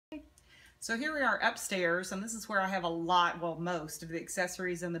So here we are upstairs, and this is where I have a lot, well, most of the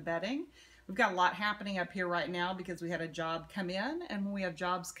accessories and the bedding. We've got a lot happening up here right now because we had a job come in, and when we have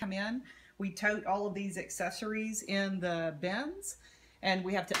jobs come in, we tote all of these accessories in the bins, and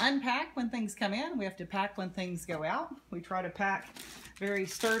we have to unpack when things come in. We have to pack when things go out. We try to pack very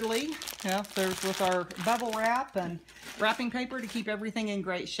sturdily, there's with our bubble wrap and wrapping paper to keep everything in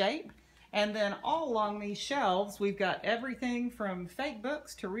great shape. And then all along these shelves, we've got everything from fake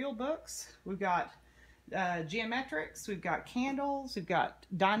books to real books. We've got geometrics, we've got candles, we've got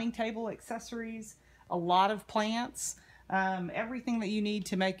dining table accessories, a lot of plants, everything that you need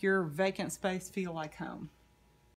to make your vacant space feel like home.